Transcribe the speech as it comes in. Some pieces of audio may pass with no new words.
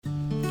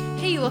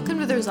Hey, welcome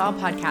to the Resolve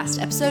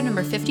Podcast, episode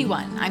number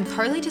 51. I'm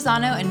Carly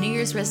Tizano, a New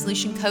Year's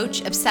resolution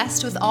coach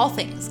obsessed with all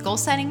things goal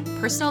setting,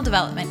 personal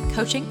development,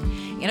 coaching,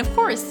 and of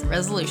course,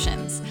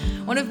 resolutions.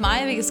 One of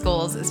my biggest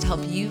goals is to help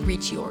you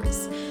reach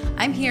yours.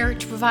 I'm here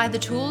to provide the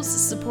tools,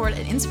 support,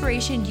 and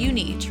inspiration you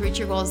need to reach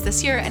your goals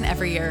this year and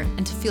every year,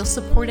 and to feel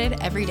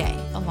supported every day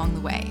along the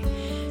way.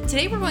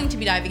 Today, we're going to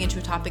be diving into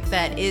a topic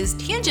that is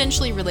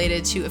tangentially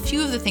related to a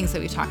few of the things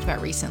that we've talked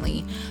about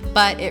recently,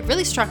 but it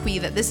really struck me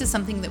that this is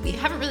something that we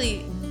haven't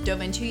really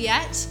dove into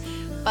yet,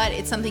 but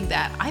it's something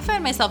that I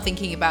find myself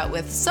thinking about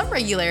with some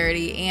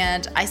regularity,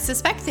 and I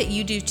suspect that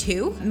you do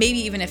too, maybe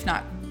even if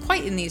not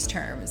quite in these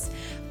terms.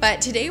 But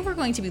today we're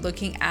going to be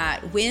looking at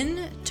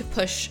when to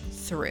push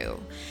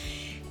through.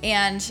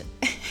 And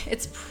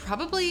it's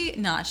probably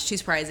not too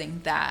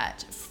surprising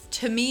that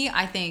to me,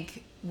 I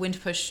think when to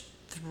push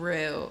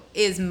through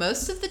is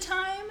most of the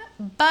time,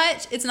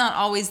 but it's not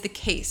always the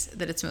case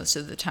that it's most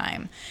of the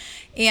time.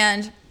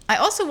 And I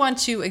also want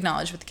to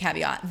acknowledge with the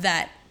caveat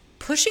that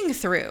pushing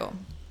through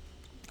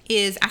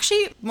is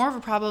actually more of a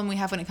problem we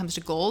have when it comes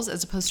to goals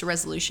as opposed to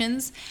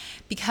resolutions,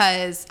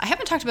 because I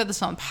haven't talked about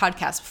this on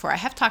podcasts before. I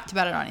have talked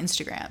about it on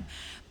Instagram,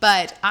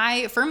 but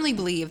I firmly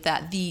believe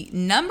that the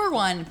number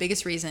one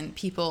biggest reason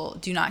people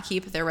do not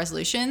keep their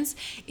resolutions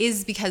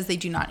is because they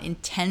do not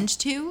intend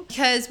to.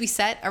 Because we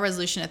set a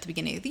resolution at the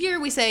beginning of the year,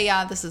 we say,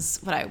 yeah, this is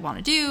what I want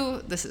to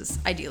do. This is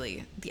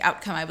ideally the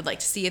outcome I would like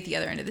to see at the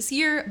other end of this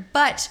year,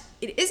 but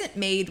it isn't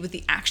made with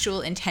the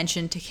actual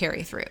intention to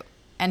carry through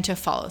and to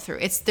follow through.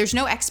 There's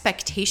no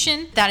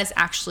expectation that is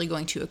actually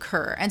going to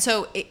occur. And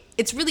so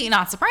it's really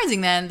not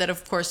surprising then that,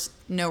 of course,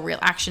 no real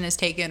action is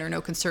taken or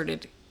no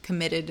concerted,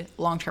 committed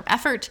long-term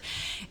effort.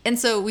 And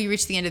so we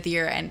reach the end of the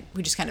year and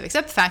we just kind of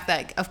accept the fact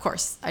that, of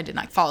course, I did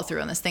not follow through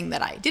on this thing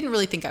that I didn't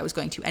really think I was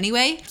going to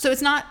anyway. So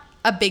it's not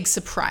a big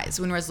surprise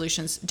when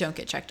resolutions don't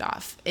get checked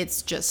off.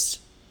 It's just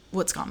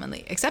what's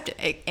commonly accepted.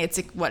 It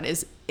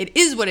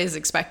is what is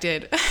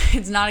expected.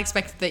 It's not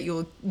expected that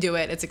you'll do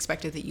it. It's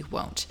expected that you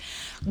won't.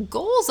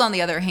 Goals, on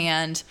the other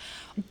hand,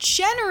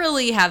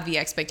 generally have the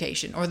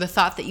expectation or the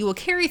thought that you will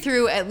carry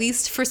through at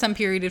least for some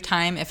period of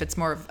time if it's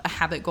more of a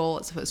habit goal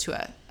as opposed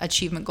to an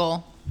achievement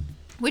goal,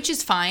 which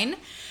is fine.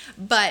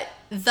 But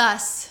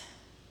thus,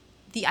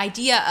 the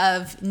idea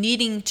of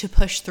needing to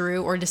push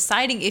through or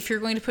deciding if you're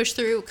going to push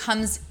through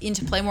comes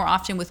into play more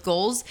often with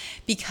goals,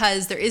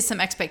 because there is some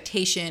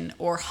expectation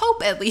or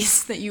hope at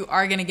least that you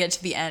are going to get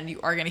to the end, you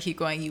are going to keep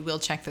going, you will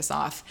check this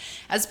off,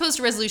 as opposed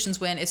to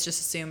resolutions when it's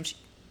just assumed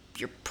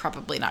you're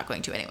probably not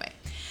going to anyway.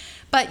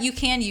 But you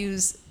can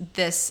use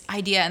this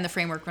idea and the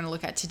framework we're going to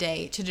look at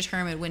today to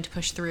determine when to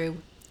push through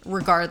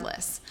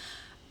regardless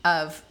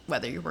of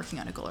whether you're working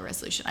on a goal or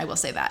resolution. I will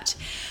say that.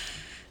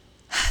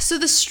 So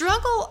the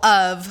struggle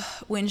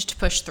of when to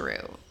push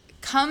through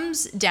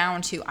comes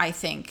down to, I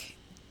think,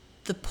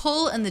 the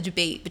pull and the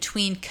debate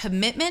between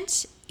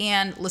commitment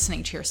and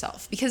listening to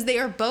yourself, because they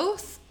are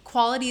both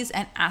qualities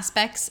and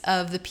aspects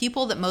of the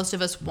people that most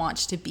of us want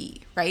to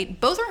be, right?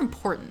 Both are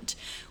important.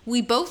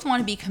 We both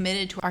want to be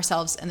committed to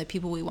ourselves and the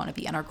people we want to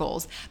be and our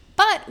goals,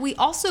 but we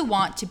also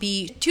want to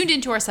be tuned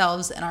into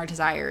ourselves and our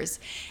desires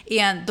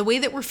and the way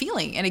that we're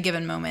feeling in a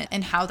given moment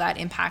and how that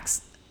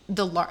impacts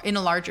in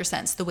a larger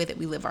sense, the way that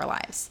we live our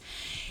lives.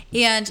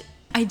 And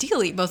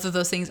ideally, both of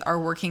those things are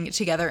working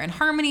together in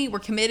harmony. We're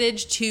committed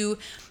to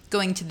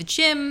going to the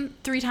gym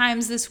 3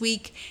 times this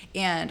week,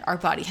 and our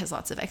body has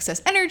lots of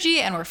excess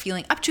energy, and we're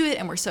feeling up to it,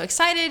 and we're so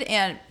excited,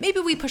 and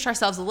maybe we push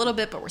ourselves a little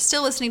bit, but we're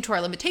still listening to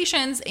our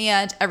limitations,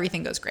 and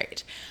everything goes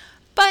great.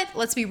 But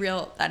let's be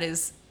real, that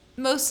is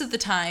most of the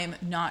time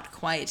not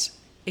quite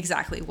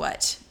exactly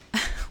what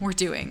we're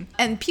doing.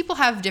 And people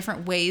have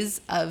different ways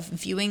of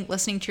viewing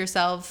listening to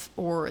yourself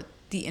or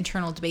the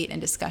internal debate and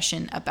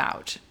discussion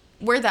about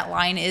where that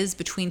line is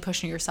between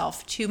pushing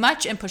yourself too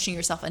much and pushing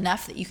yourself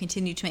enough that you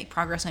continue to make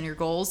progress on your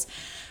goals.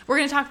 We're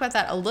going to talk about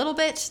that a little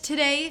bit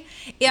today.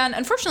 And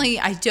unfortunately,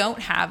 I don't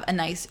have a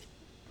nice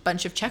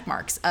bunch of check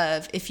marks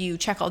of if you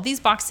check all these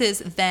boxes,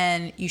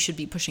 then you should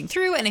be pushing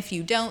through. And if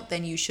you don't,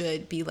 then you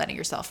should be letting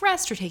yourself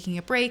rest or taking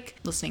a break,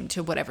 listening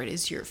to whatever it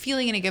is you're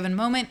feeling in a given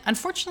moment.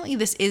 Unfortunately,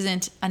 this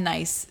isn't a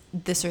nice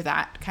this or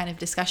that kind of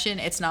discussion.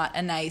 It's not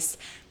a nice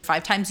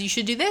 5 times you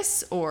should do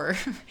this or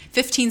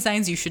 15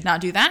 signs you should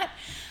not do that.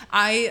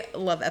 I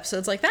love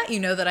episodes like that. You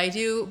know that I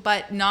do,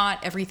 but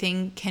not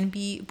everything can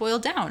be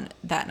boiled down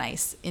that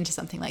nice into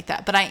something like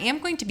that. But I am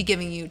going to be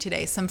giving you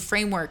today some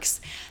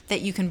frameworks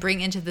that you can bring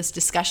into this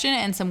discussion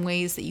and some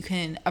ways that you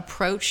can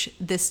approach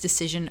this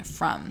decision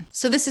from.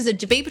 So this is a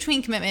debate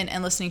between commitment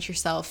and listening to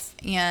yourself,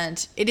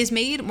 and it is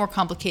made more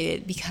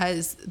complicated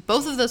because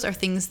both of those are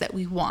things that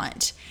we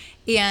want.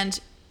 And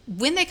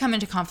when they come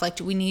into conflict,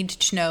 we need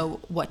to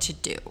know what to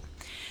do.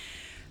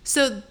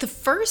 So the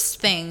first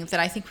thing that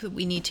I think that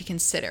we need to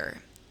consider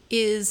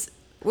is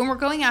when we're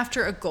going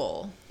after a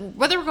goal,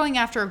 whether we're going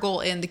after a goal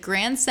in the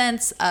grand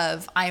sense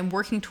of I am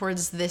working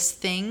towards this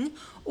thing,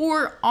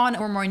 or on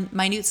a more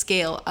minute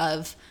scale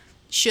of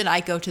should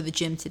I go to the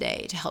gym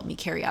today to help me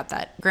carry out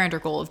that grander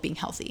goal of being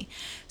healthy?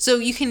 So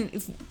you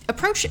can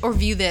approach or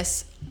view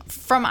this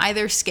from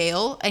either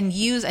scale and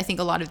use, I think,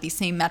 a lot of these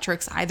same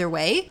metrics either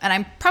way. And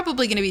I'm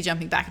probably going to be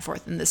jumping back and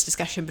forth in this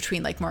discussion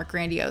between like more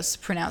grandiose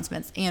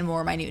pronouncements and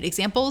more minute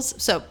examples.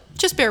 So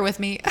just bear with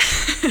me,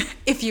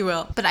 if you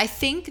will. But I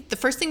think the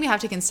first thing we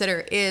have to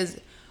consider is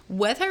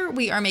whether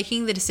we are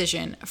making the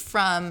decision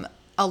from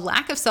a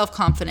lack of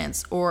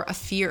self-confidence or a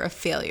fear of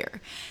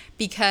failure,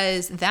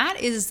 because that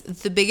is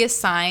the biggest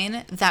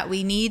sign that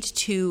we need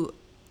to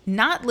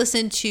not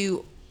listen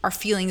to our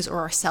feelings or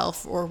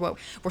ourself or what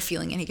we're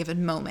feeling in a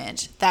given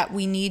moment, that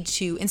we need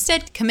to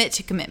instead commit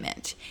to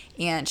commitment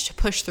and to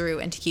push through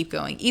and to keep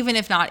going, even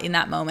if not in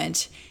that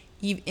moment,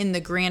 in the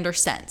grander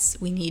sense,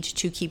 we need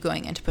to keep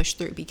going and to push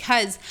through,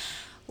 because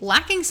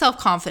lacking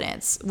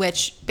self-confidence,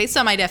 which based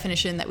on my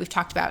definition that we've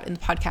talked about in the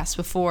podcast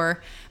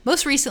before,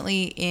 most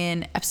recently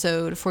in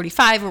episode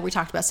 45, where we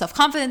talked about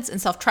self-confidence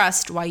and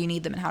self-trust, why you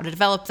need them and how to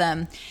develop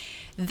them,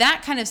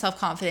 that kind of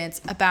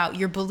self-confidence about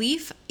your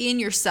belief in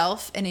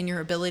yourself and in your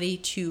ability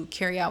to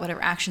carry out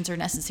whatever actions are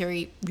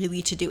necessary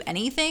really to do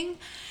anything,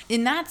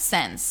 in that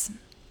sense,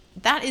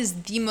 that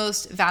is the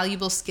most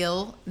valuable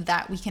skill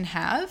that we can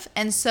have.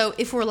 And so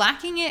if we're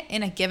lacking it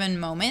in a given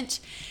moment,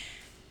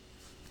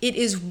 it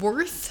is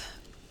worth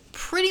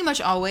pretty much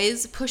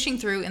always pushing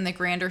through in the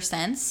grander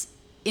sense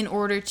in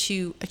order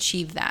to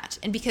achieve that.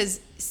 And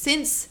because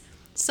since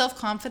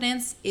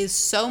self-confidence is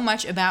so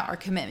much about our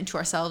commitment to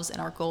ourselves and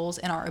our goals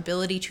and our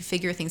ability to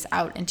figure things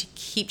out and to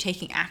keep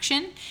taking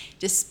action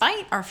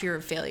despite our fear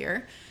of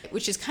failure,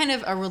 which is kind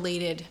of a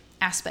related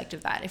aspect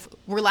of that. If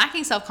we're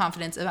lacking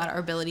self-confidence about our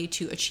ability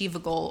to achieve a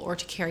goal or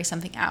to carry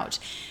something out,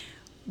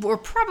 we're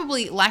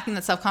probably lacking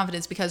that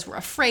self-confidence because we're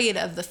afraid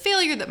of the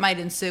failure that might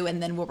ensue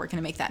and then what we're going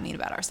to make that mean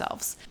about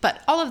ourselves.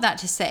 But all of that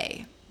to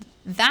say,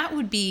 that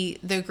would be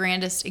the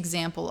grandest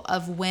example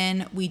of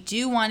when we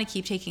do want to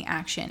keep taking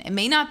action. It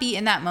may not be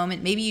in that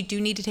moment. Maybe you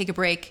do need to take a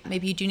break.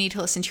 Maybe you do need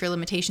to listen to your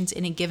limitations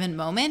in a given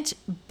moment,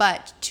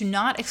 but to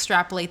not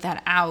extrapolate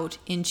that out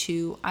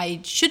into I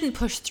shouldn't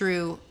push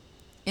through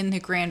in the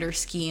grander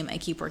scheme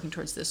and keep working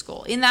towards this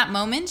goal. In that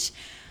moment,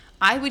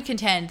 I would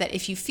contend that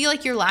if you feel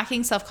like you're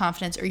lacking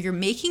self-confidence or you're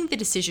making the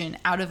decision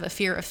out of a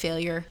fear of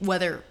failure,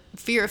 whether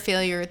fear of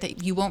failure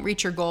that you won't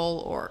reach your goal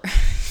or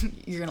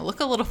you're going to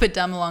look a little bit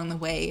dumb along the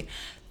way,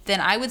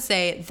 then I would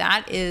say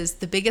that is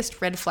the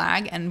biggest red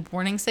flag and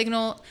warning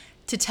signal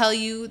to tell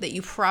you that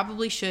you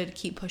probably should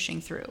keep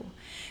pushing through,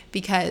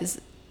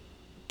 because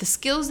the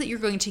skills that you're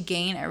going to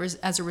gain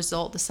as a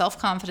result, the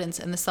self-confidence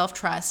and the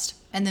self-trust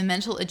and the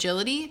mental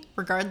agility,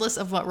 regardless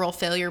of what role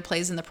failure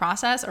plays in the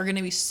process, are going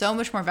to be so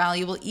much more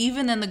valuable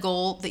even than the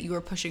goal that you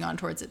are pushing on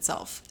towards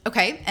itself.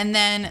 Okay, and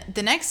then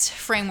the next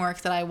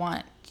framework that I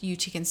want you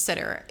to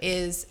consider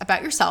is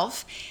about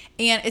yourself,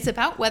 and it's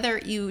about whether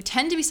you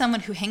tend to be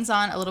someone who hangs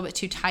on a little bit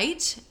too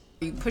tight,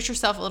 you push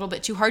yourself a little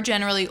bit too hard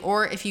generally,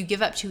 or if you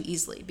give up too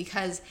easily,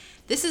 because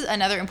this is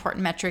another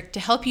important metric to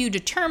help you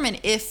determine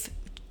if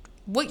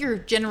what your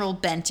general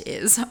bent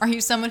is. Are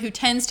you someone who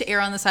tends to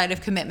err on the side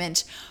of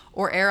commitment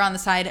or err on the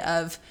side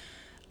of,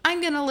 I'm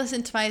going to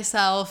listen to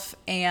myself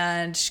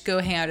and go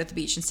hang out at the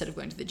beach instead of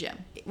going to the gym,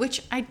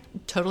 which I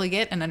totally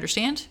get and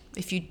understand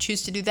if you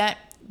choose to do that.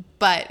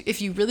 But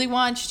if you really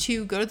want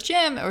to go to the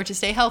gym or to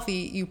stay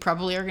healthy, you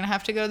probably are going to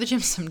have to go to the gym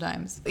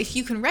sometimes. If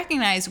you can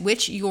recognize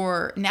which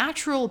your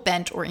natural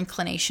bent or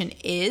inclination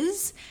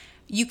is,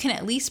 you can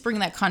at least bring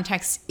that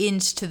context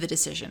into the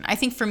decision. I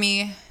think for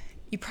me,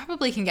 you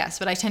probably can guess,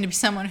 but I tend to be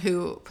someone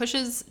who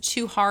pushes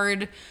too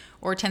hard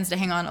or tends to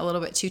hang on a little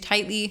bit too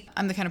tightly.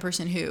 I'm the kind of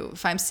person who,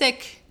 if I'm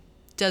sick,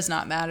 does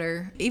not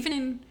matter. Even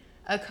in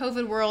a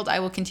COVID world, I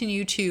will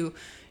continue to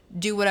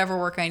do whatever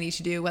work I need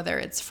to do, whether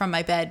it's from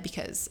my bed,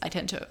 because I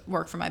tend to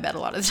work from my bed a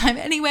lot of the time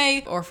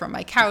anyway, or from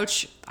my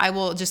couch. I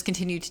will just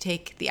continue to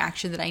take the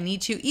action that I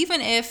need to,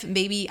 even if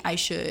maybe I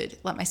should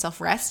let myself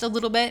rest a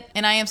little bit.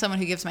 And I am someone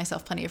who gives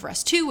myself plenty of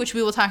rest too, which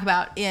we will talk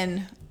about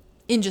in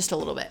just a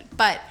little bit.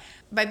 But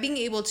by being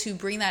able to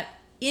bring that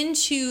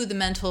into the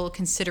mental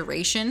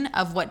consideration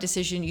of what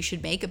decision you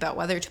should make about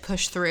whether to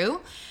push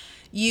through,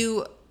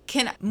 you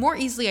can more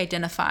easily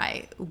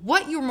identify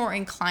what you're more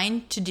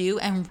inclined to do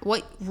and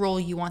what role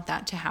you want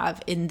that to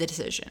have in the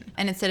decision.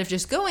 And instead of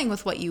just going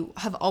with what you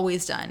have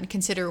always done,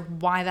 consider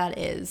why that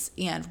is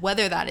and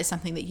whether that is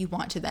something that you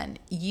want to then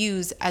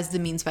use as the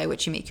means by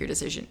which you make your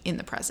decision in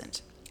the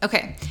present.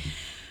 Okay.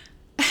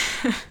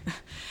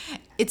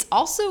 It's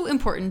also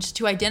important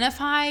to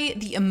identify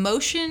the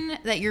emotion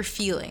that you're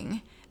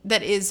feeling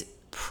that is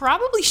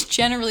probably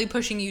generally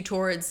pushing you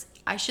towards,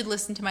 I should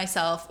listen to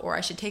myself, or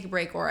I should take a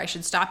break, or I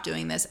should stop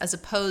doing this, as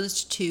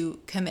opposed to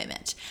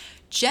commitment.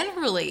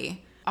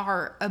 Generally,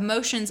 our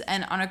emotions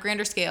and on a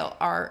grander scale,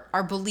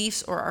 our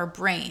beliefs or our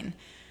brain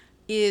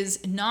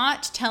is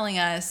not telling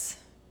us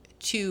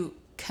to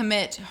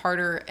commit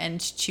harder and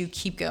to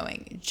keep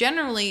going.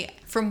 Generally,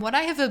 from what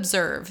I have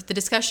observed, the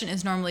discussion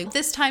is normally,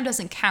 this time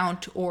doesn't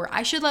count, or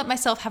I should let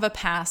myself have a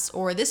pass,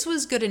 or this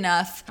was good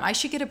enough, I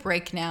should get a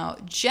break now.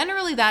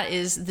 Generally, that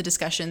is the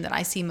discussion that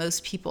I see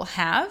most people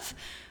have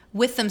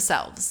with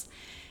themselves.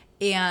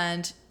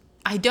 And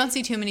I don't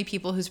see too many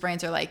people whose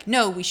brains are like,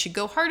 no, we should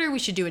go harder. We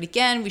should do it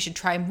again. We should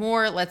try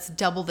more. Let's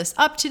double this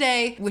up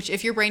today. Which,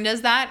 if your brain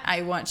does that,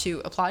 I want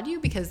to applaud you,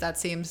 because that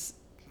seems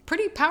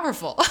pretty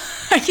powerful.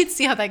 I can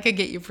see how that could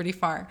get you pretty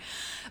far.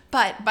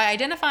 But by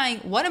identifying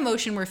what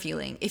emotion we're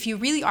feeling, if you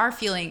really are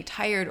feeling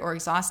tired or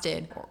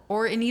exhausted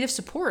or in need of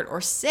support or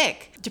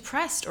sick,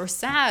 depressed or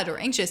sad or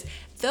anxious,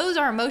 those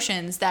are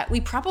emotions that we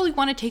probably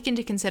want to take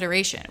into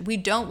consideration. We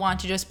don't want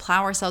to just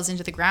plow ourselves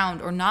into the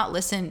ground or not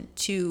listen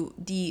to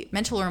the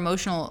mental or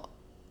emotional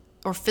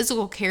or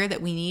physical care that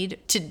we need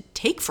to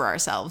take for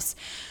ourselves.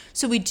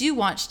 So we do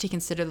want to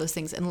consider those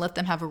things and let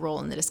them have a role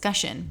in the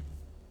discussion.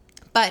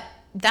 But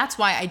that's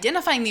why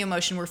identifying the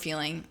emotion we're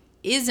feeling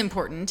is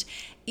important,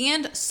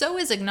 and so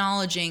is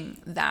acknowledging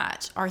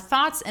that our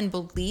thoughts and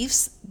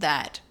beliefs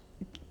that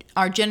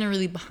are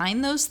generally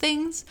behind those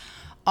things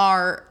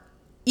are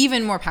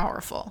even more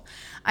powerful.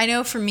 I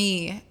know for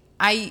me,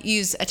 I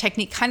use a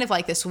technique kind of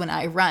like this when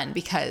I run,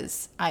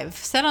 because I've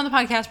said on the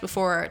podcast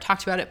before,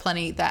 talked about it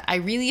plenty, that I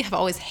really have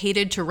always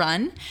hated to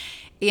run.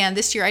 And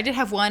this year I did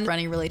have one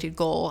running related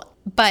goal,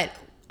 but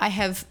I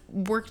have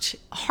worked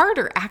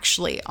harder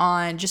actually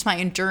on just my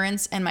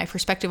endurance and my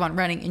perspective on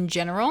running in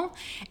general.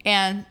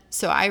 And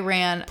so I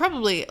ran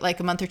probably like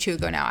a month or two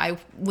ago now. I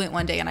went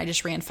one day and I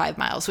just ran 5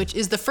 miles, which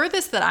is the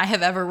furthest that I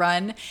have ever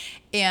run.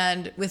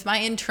 And with my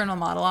internal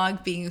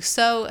monologue being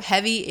so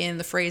heavy in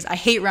the phrase, I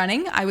hate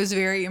running, I was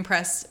very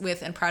impressed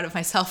with and proud of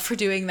myself for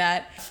doing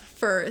that,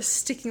 for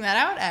sticking that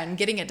out and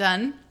getting it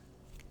done.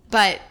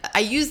 But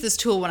I use this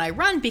tool when I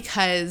run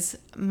because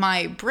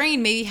my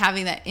brain may be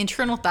having that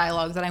internal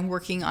dialogue that I'm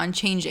working on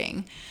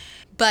changing.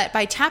 But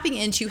by tapping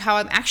into how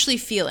I'm actually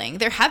feeling,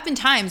 there have been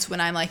times when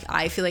I'm like,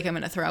 I feel like I'm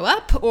going to throw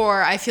up,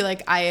 or I feel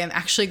like I am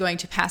actually going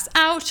to pass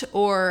out,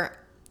 or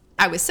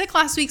I was sick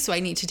last week, so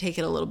I need to take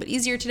it a little bit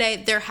easier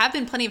today. There have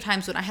been plenty of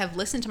times when I have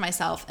listened to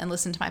myself and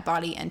listened to my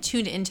body and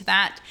tuned into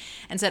that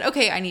and said,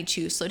 okay, I need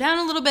to slow down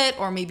a little bit,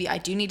 or maybe I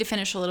do need to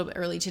finish a little bit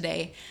early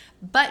today.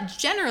 But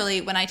generally,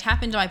 when I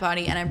tap into my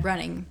body and I'm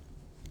running,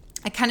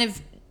 I kind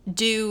of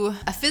do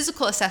a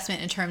physical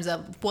assessment in terms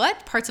of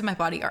what parts of my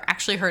body are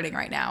actually hurting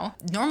right now.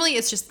 Normally,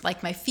 it's just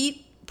like my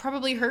feet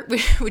probably hurt,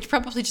 which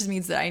probably just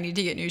means that I need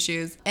to get new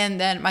shoes. And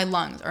then my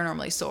lungs are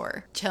normally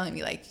sore, telling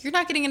me like, you're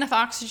not getting enough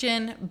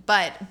oxygen.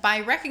 But by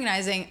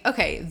recognizing,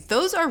 okay,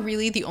 those are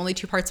really the only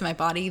 2 parts of my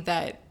body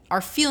that are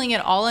feeling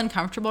at all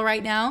uncomfortable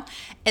right now.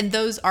 And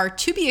those are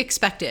to be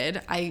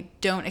expected. I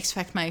don't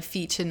expect my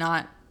feet to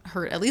not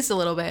hurt at least a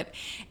little bit.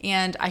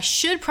 And I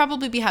should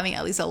probably be having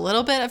at least a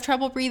little bit of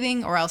trouble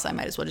breathing, or else I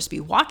might as well just be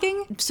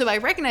walking. So by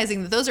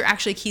recognizing that those are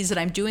actually keys that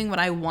I'm doing what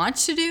I want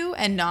to do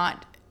and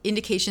not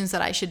indications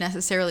that I should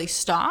necessarily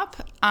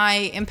stop,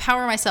 I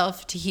empower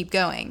myself to keep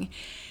going.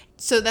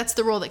 So that's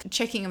the role that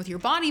checking in with your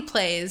body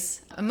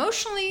plays.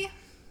 Emotionally,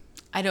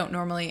 I don't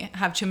normally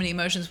have too many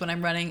emotions when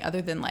I'm running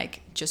other than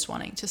like just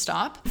wanting to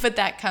stop. But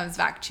that comes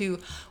back to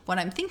what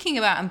I'm thinking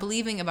about and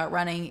believing about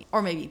running,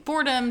 or maybe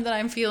boredom that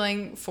I'm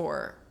feeling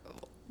for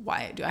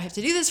why do I have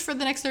to do this for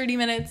the next 30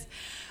 minutes?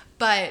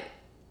 But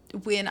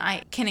when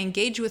I can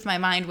engage with my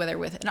mind, whether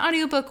with an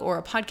audiobook or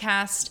a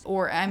podcast,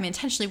 or I'm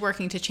intentionally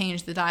working to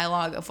change the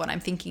dialogue of what I'm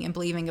thinking and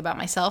believing about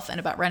myself and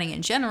about running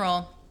in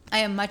general, I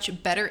am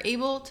much better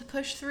able to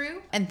push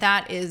through. And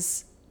that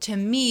is, to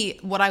me,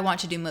 what I want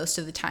to do most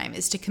of the time,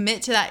 is to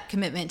commit to that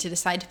commitment, to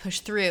decide to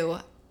push through,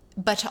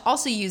 but to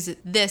also use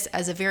this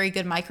as a very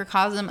good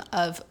microcosm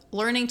of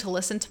learning to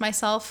listen to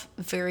myself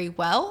very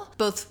well,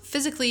 both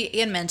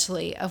physically and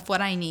mentally, of what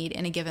I need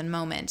in a given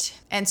moment.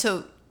 And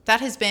so that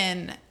has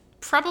been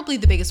probably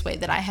the biggest way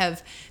that I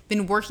have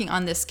been working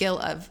on this skill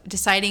of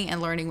deciding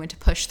and learning when to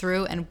push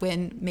through and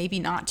when maybe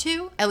not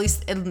to, at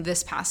least in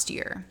this past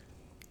year.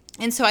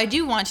 And so I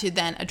do want to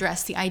then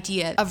address the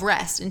idea of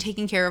rest and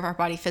taking care of our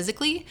body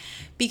physically,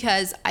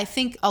 because I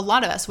think a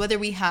lot of us, whether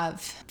we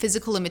have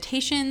physical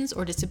limitations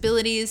or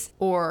disabilities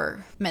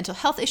or mental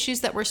health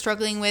issues that we're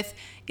struggling with,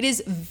 it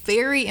is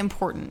very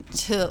important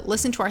to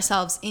listen to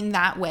ourselves in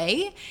that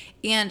way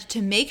and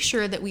to make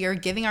sure that we are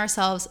giving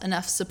ourselves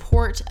enough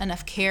support,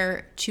 enough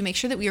care to make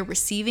sure that we are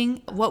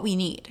receiving what we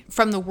need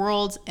from the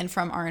world and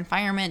from our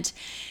environment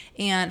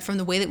and from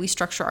the way that we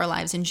structure our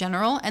lives in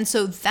general. And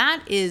so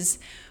that is,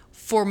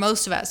 for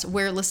most of us,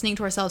 where listening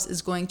to ourselves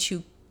is going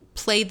to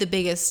play the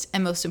biggest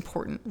and most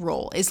important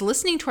role, is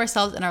listening to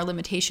ourselves and our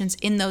limitations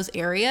in those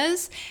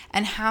areas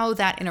and how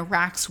that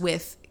interacts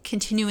with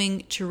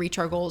continuing to reach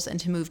our goals and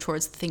to move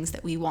towards the things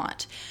that we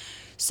want.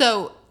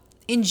 So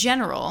in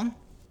general,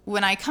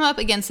 when I come up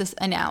against this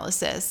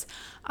analysis,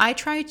 I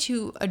try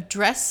to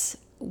address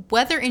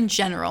whether in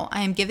general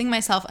I am giving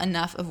myself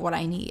enough of what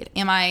I need.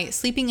 Am I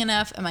sleeping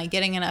enough? Am I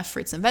getting enough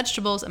fruits and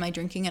vegetables? Am I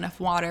drinking enough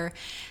water?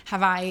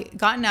 Have I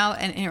gotten out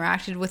and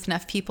interacted with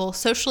enough people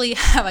socially?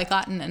 Have I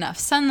gotten enough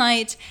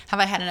sunlight? Have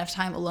I had enough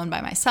time alone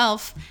by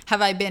myself?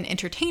 Have I been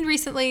entertained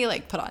recently,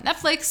 like put on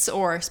Netflix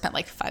or spent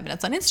like 5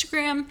 minutes on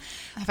Instagram?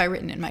 Have I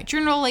written in my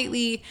journal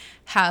lately?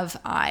 Have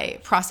I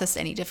processed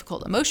any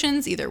difficult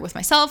emotions, either with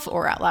myself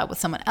or out loud with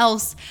someone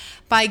else?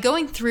 By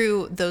going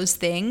through those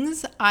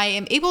things, I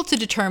am able to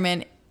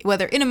determine,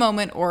 whether in a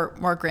moment or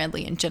more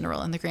grandly in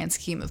general in the grand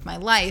scheme of my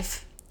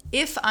life,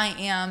 if I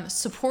am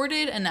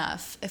supported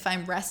enough, if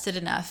I'm rested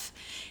enough,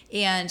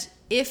 and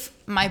if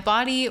my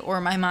body or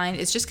my mind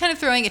is just kind of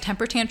throwing a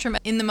temper tantrum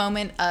in the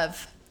moment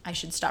of I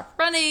should stop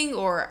running,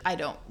 or I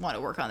don't want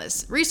to work on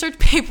this research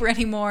paper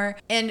anymore.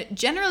 And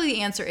generally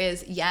the answer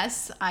is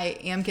yes, I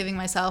am giving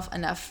myself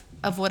enough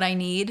of what I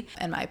need,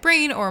 and my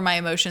brain or my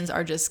emotions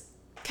are just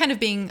kind of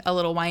being a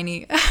little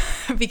whiny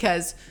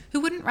because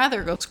who wouldn't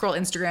rather go scroll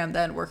Instagram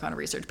than work on a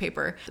research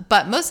paper?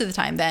 But most of the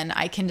time then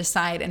I can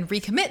decide and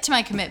recommit to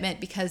my commitment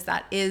because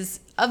that is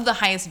of the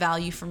highest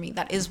value for me.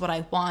 That is what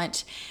I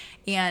want.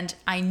 And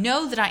I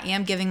know that I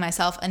am giving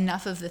myself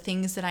enough of the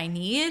things that I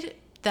need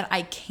that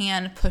I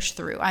can push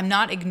through. I'm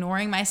not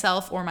ignoring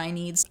myself or my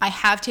needs. I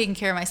have taken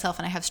care of myself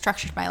and I have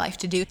structured my life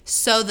to do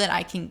so that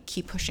I can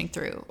keep pushing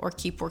through or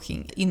keep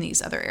working in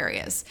these other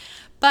areas.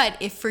 But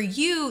if for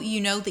you, you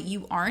know that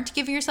you aren't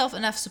giving yourself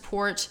enough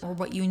support or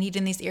what you need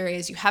in these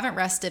areas, you haven't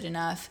rested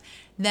enough,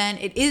 then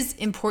it is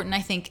important,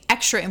 I think,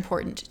 extra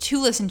important to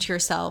listen to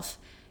yourself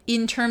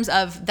in terms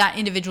of that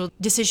individual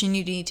decision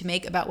you need to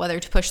make about whether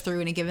to push through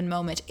in a given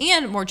moment,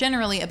 and more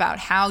generally about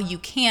how you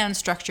can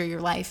structure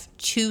your life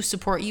to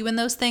support you in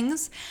those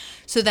things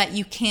so that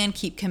you can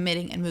keep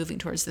committing and moving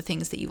towards the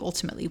things that you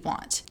ultimately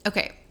want.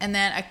 Okay, and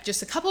then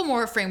just a couple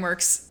more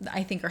frameworks that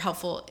I think are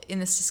helpful in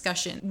this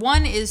discussion.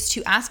 One is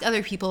to ask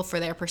other people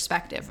for their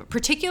perspective,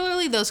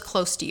 particularly those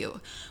close to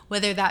you,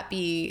 whether that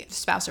be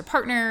spouse or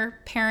partner,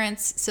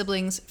 parents,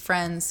 siblings,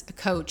 friends, a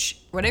coach,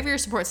 whatever your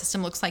support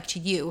system looks like to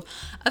you.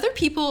 Other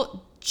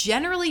people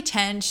generally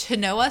tend to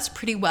know us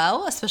pretty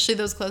well, especially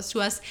those close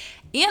to us,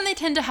 and they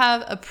tend to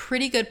have a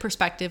pretty good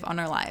perspective on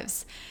our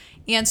lives.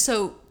 And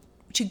so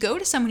to go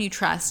to someone you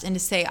trust and to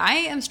say, I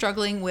am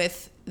struggling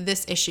with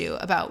this issue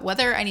about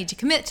whether I need to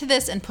commit to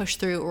this and push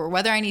through or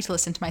whether I need to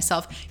listen to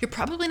myself. You're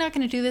probably not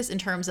going to do this in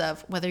terms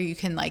of whether you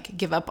can like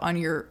give up on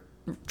your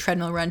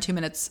treadmill run 2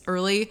 minutes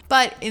early,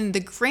 but in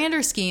the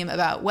grander scheme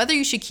about whether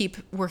you should keep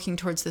working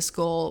towards this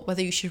goal,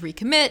 whether you should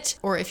recommit,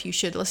 or if you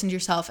should listen to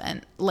yourself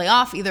and lay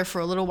off either for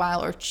a little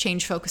while or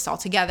change focus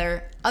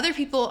altogether. Other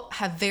people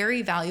have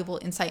very valuable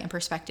insight and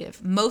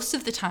perspective most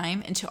of the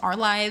time into our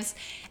lives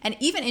and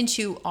even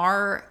into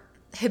our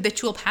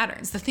habitual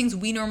patterns, the things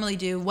we normally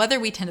do, whether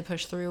we tend to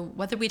push through,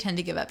 whether we tend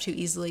to give up too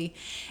easily.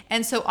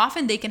 And so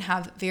often they can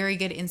have very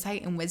good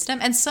insight and wisdom.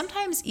 And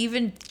sometimes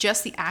even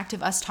just the act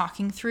of us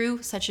talking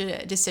through such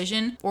a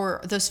decision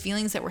or those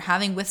feelings that we're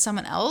having with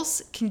someone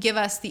else can give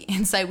us the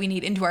insight we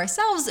need into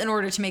ourselves in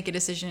order to make a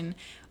decision.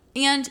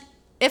 And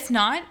if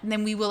not,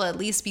 then we will at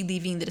least be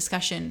leaving the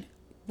discussion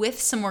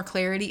with some more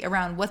clarity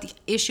around what the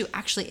issue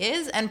actually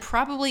is, and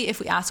probably,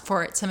 if we ask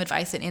for it, some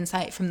advice and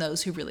insight from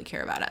those who really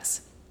care about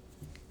us.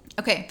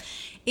 Okay,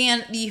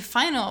 and the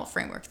final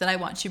framework that I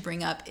want to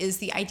bring up is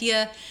the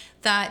idea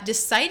that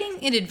deciding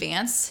in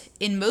advance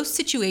in most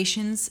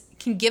situations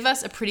can give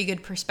us a pretty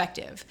good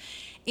perspective.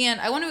 And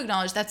I want to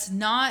acknowledge that's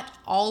not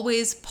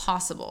always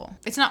possible.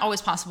 It's not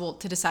always possible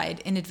to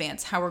decide in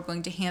advance how we're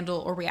going to handle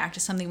or react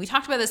to something. We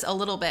talked about this a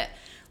little bit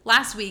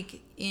last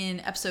week in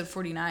episode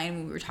 49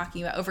 when we were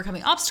talking about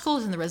overcoming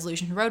obstacles in the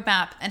resolution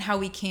roadmap and how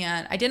we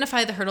can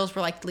identify the hurdles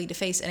we're likely to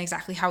face and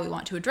exactly how we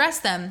want to address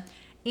them.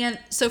 And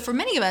so for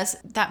many of us,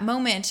 that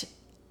moment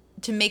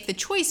to make the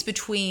choice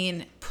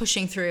between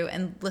pushing through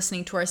and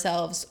listening to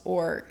ourselves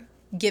or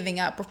giving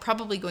up, we're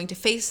probably going to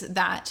face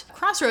that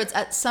crossroads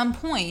at some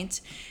point.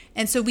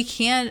 And so we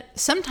can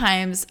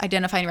sometimes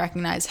identify and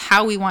recognize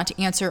how we want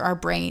to answer our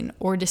brain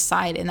or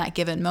decide in that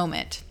given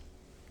moment.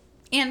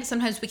 And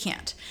sometimes we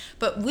can't.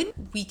 But when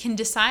we can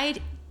decide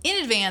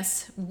in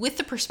advance with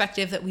the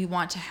perspective that we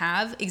want to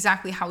have,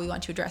 exactly how we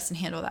want to address and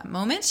handle that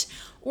moment,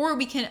 or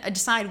we can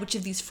decide which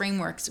of these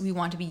frameworks we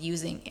want to be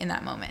using in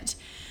that moment.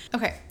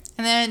 Okay,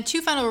 and then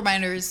 2 final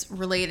reminders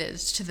related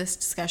to this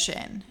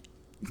discussion.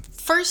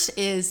 First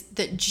is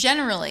that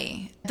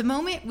generally, the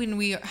moment when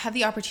we have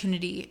the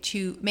opportunity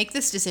to make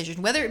this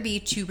decision, whether it be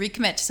to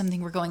recommit to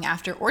something we're going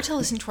after or to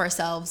listen to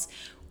ourselves,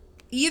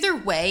 either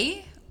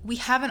way, we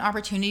have an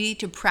opportunity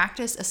to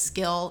practice a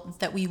skill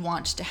that we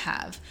want to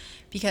have,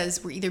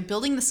 because we're either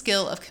building the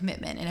skill of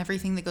commitment and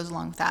everything that goes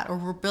along with that, or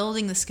we're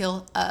building the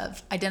skill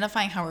of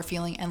identifying how we're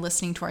feeling and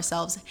listening to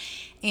ourselves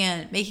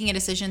and making a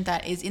decision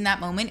that is in that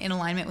moment in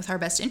alignment with our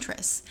best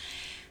interests.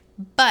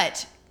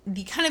 But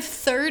the kind of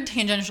third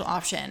tangential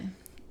option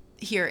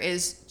here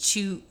is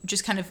to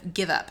just kind of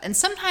give up. And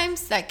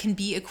sometimes that can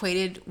be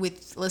equated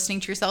with listening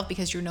to yourself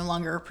because you're no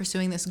longer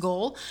pursuing this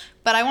goal.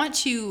 But I want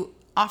to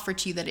offer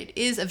to you that it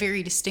is a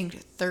very distinct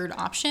third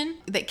option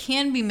that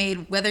can be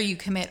made whether you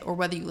commit or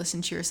whether you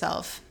listen to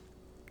yourself.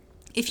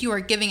 If you are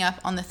giving up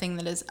on the thing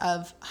that is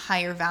of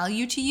higher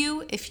value to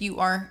you, if you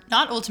are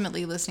not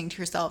ultimately listening to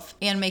yourself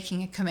and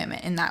making a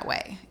commitment in that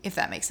way, if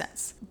that makes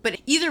sense. But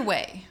either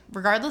way,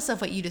 regardless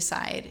of what you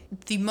decide,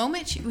 the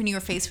moment when you are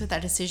faced with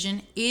that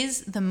decision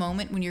is the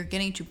moment when you're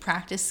getting to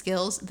practice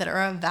skills that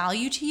are of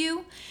value to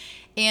you.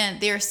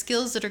 And they are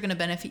skills that are going to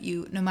benefit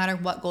you no matter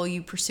what goal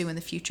you pursue in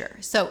the future.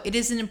 So it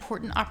is an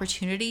important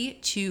opportunity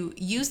to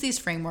use these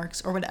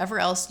frameworks or whatever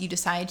else you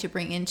decide to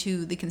bring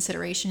into the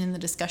consideration in the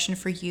discussion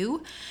for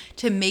you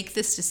to make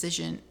this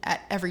decision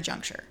at every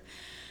juncture.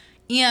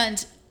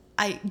 And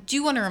I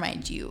do want to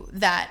remind you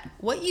that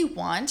what you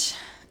want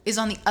is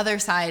on the other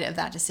side of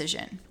that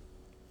decision.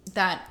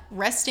 That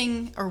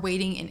resting or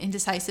waiting in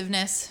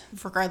indecisiveness,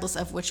 regardless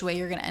of which way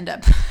you're going to end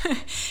up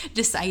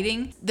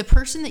deciding, the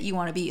person that you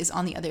want to be is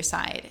on the other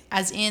side,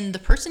 as in the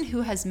person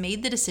who has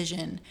made the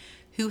decision,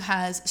 who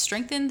has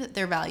strengthened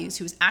their values,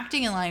 who is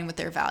acting in line with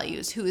their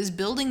values, who is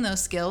building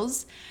those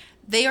skills.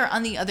 They are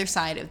on the other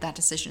side of that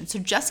decision. So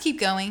just keep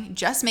going,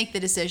 just make the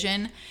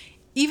decision.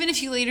 Even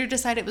if you later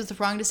decide it was the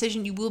wrong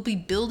decision, you will be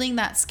building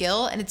that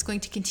skill and it's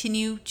going to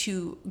continue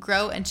to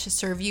grow and to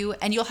serve you.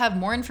 And you'll have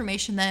more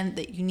information then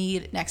that you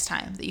need next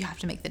time that you have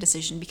to make the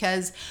decision,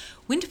 because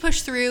when to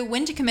push through,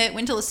 when to commit,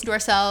 when to listen to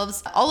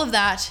ourselves, all of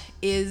that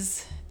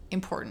is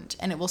important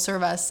and it will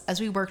serve us as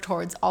we work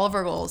towards all of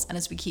our goals and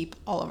as we keep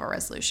all of our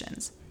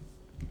resolutions.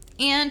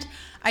 And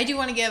I do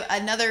want to give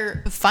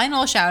another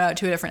final shout out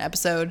to a different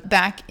episode.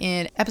 Back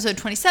in episode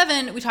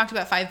 27, we talked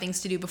about 5 things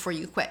to do before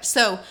you quit.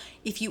 So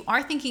if you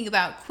are thinking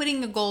about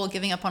quitting a goal,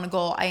 giving up on a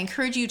goal, I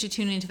encourage you to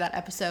tune into that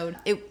episode.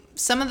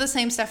 Some of the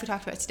same stuff we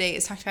talked about today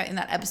is talked about in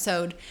that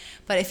episode.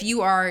 But if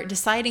you are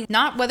deciding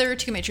not whether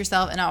to commit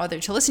yourself and not whether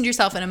to listen to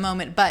yourself in a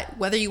moment, but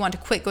whether you want to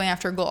quit going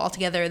after a goal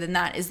altogether, then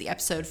that is the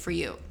episode for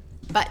you.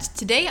 But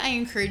today I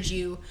encourage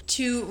you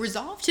to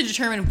resolve to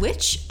determine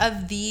which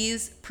of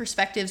these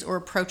perspectives or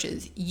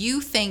approaches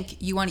you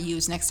think you want to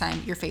use next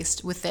time you're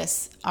faced with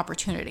this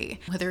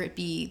opportunity. Whether it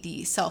be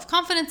the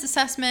self-confidence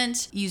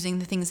assessment, using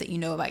the things that you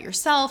know about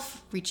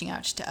yourself, reaching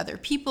out to other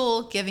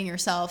people, giving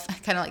yourself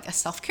kind of like a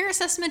self-care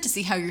assessment to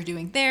see how you're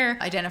doing there,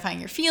 identifying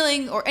your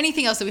feeling, or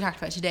anything else that we talked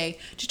about today.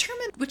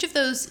 Determine which of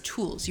those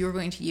tools you're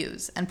going to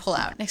use and pull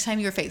out next time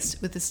you're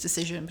faced with this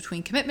decision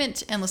between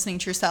commitment and listening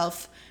to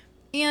yourself,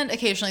 and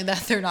occasionally that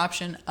third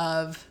option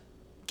of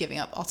giving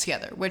up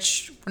altogether,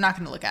 which we're not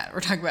going to look at or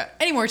talk about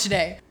anymore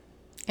today.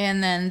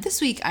 And then this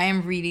week I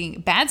am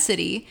reading Bad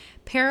City,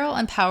 Peril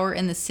and Power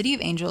in the City of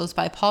Angels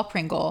by Paul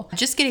Pringle.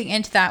 Just getting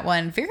into that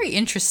one, very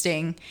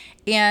interesting.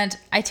 And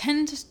I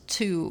tend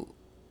to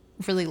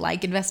really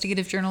like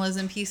investigative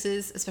journalism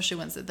pieces, especially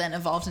ones that then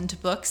evolved into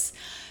books.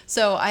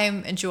 So I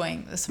am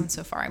enjoying this one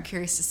so far. I'm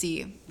curious to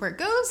see where it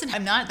goes. And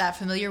I'm not that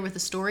familiar with the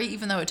story,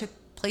 even though it took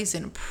place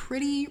in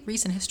pretty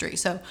recent history.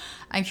 So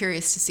I'm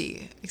curious to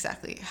see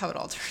exactly how it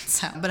all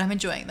turns out. But I'm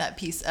enjoying that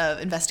piece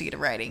of investigative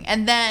writing.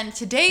 And then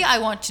today I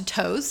want to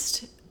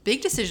toast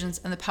big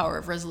decisions and the power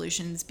of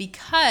resolutions,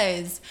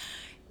 because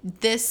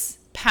this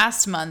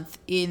past month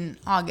in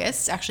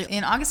August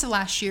of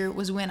last year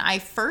was when I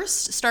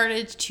first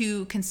started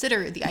to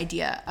consider the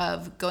idea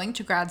of going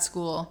to grad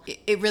school.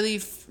 It really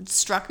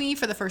struck me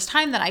for the first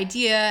time, that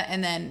idea.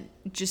 And then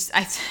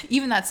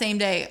even that same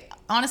day,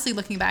 honestly,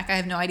 looking back, I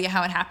have no idea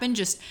how it happened.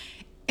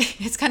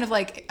 It's kind of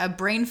like a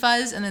brain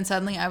fuzz. And then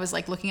suddenly I was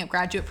like looking at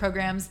graduate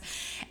programs.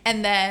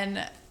 And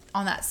then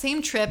on that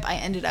same trip, I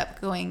ended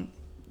up going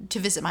to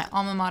visit my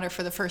alma mater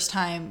for the first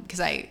time, because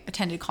I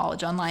attended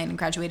college online and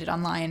graduated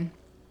online.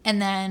 And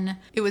then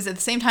it was at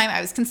the same time I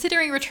was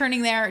considering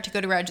returning there to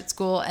go to graduate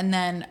school. And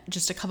then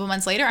just a couple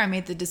months later, I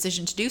made the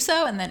decision to do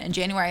so. And then in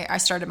January, I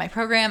started my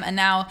program. And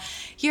now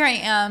here I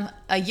am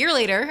a year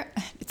later.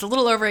 It's a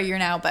little over a year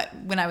now, but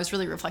when I was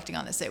really reflecting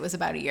on this, it was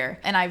about a year.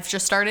 And I've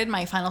just started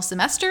my final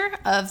semester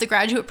of the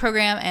graduate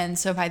program. And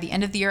so by the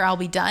end of the year, I'll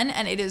be done.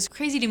 And it is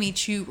crazy to me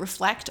to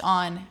reflect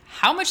on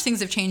how much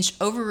things have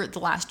changed over the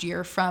last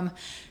year, from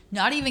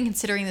not even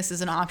considering this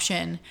as an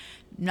option,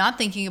 not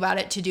thinking about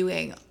it, to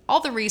doing all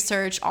the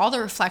research, all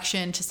the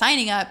reflection, to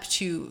signing up,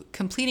 to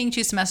completing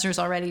 2 semesters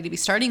already, to be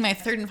starting my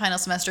 3rd and final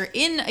semester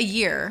in a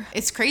year.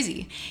 It's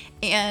crazy.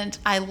 And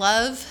I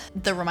love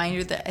the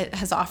reminder that it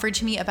has offered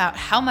to me about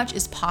how much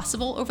is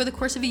possible over the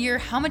course of a year,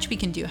 how much we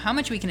can do, how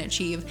much we can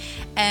achieve,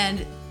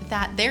 and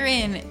that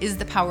therein is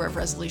the power of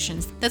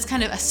resolutions. That's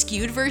kind of a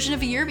skewed version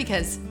of a year,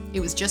 because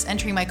it was just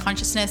entering my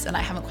consciousness and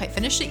I haven't quite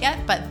finished it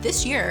yet. But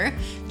this year,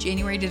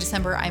 January to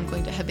December, I'm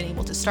going to have been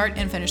able to start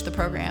and finish the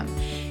program.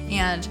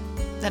 And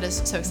that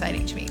is so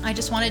exciting to me. I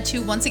just wanted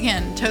to once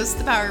again toast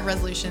the power of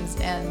resolutions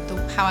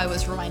and how I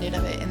was reminded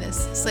of it in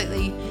this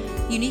slightly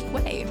unique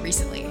way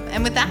recently.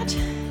 And with that,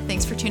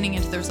 thanks for tuning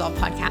into the Resolve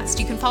Podcast.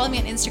 You can follow me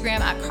on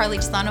Instagram at Carly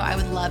Tisano. I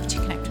would love to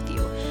connect with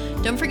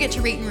you. Don't forget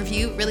to rate and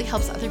review. It really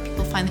helps other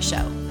people find the show.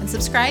 And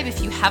subscribe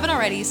if you haven't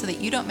already, so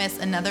that you don't miss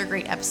another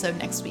great episode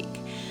next week.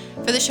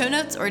 For the show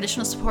notes or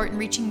additional support in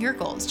reaching your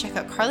goals, check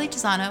out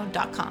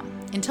carlytisano.com.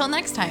 Until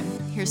next time,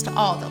 here's to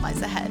all that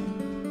lies ahead.